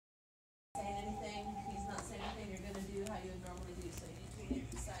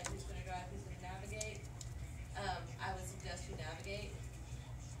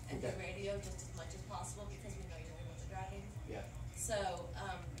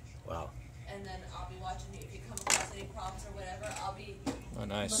Wow. And then I'll be watching you. If you come across any problems or whatever, I'll be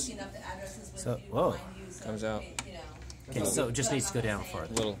looking up the addresses with you, behind you. So comes out. You know. Okay, so it just needs to go down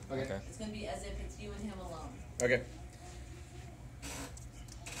farther. A little. Okay. It's going to be as if it's you and him alone. Okay.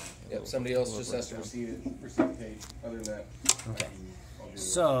 Yep, somebody else just has to receive the page. Other than that. Okay.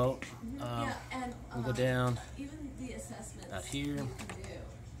 So, yeah, and we'll go down even the assessments out here. you can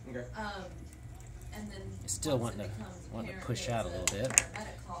do. Okay. And then Still wanting to push out a little bit,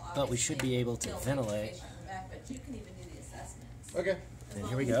 but we should be able to ventilate. But you can even do the assessments. Okay. And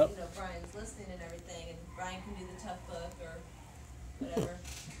here we go. You know, Brian's listening and everything, and Brian can do the tough book or whatever.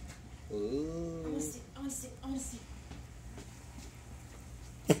 Ooh. I want to see.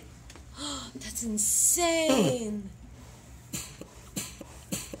 That's insane.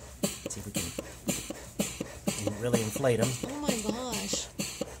 See if we can really inflate them. Oh my gosh.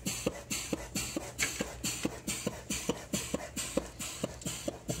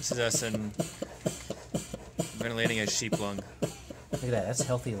 This is us in ventilating a sheep lung. Look at that. That's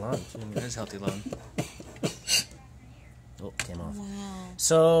healthy lung. It is healthy lung. Oh, came off. Wow.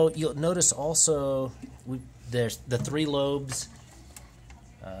 So you'll notice also there's the 3 lobes,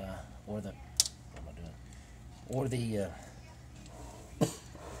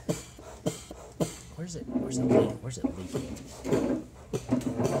 where's it leaking?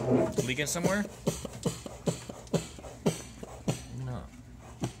 Leaking somewhere? No.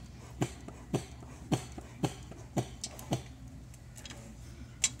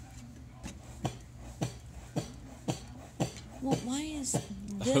 Well, why is I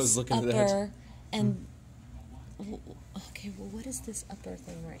was this looking at that. upper and okay? Well, what is this upper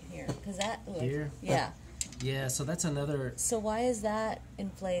thing right here? Because that look, Here? yeah. Yeah, so that's another So why is that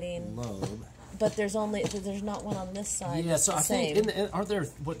inflating? lobe. But there's not one on this side. Yeah, so I Same. think aren't there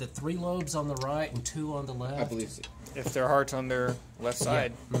the 3 lobes on the right and 2 on the left? I believe so. If their heart's on their left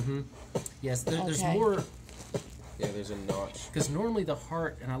side. Yeah. Mm-hmm. Yes, there's Okay. more. Yeah, there's a notch. Because normally the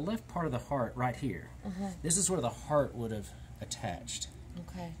heart, and I left part of the heart right here. This is where the heart would have attached.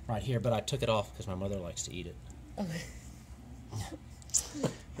 Okay. Right here, but I took it off because my mother likes to eat it. Okay.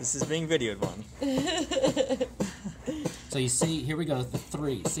 This is being videoed, Mom. So you see, here we go, the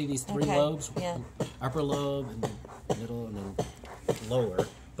 3. See these 3 Okay, lobes? yeah. Upper lobe, and then middle, and then lower.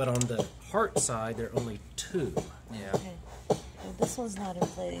 But on the heart side, there are only 2. Yeah. Okay. Well, this one's not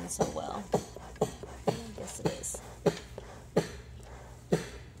inflating so well. I guess it is.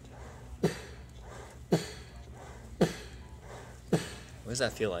 What does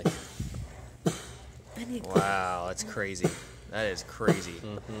that feel like? I need Wow, that's crazy. That is crazy.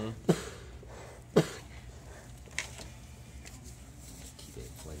 Mm-hmm. Keep it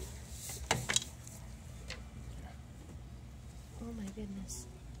inflated. Oh my goodness.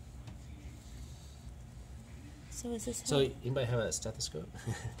 So is this? So anybody have a stethoscope?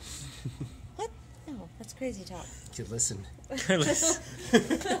 What? No, that's crazy talk. You could listen. Oh,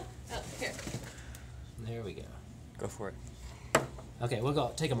 here. There we go. Go for it. Okay, we'll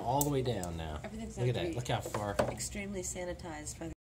go take them all the way down now. Everything's Look at gonna that. be Look how far. extremely sanitized by the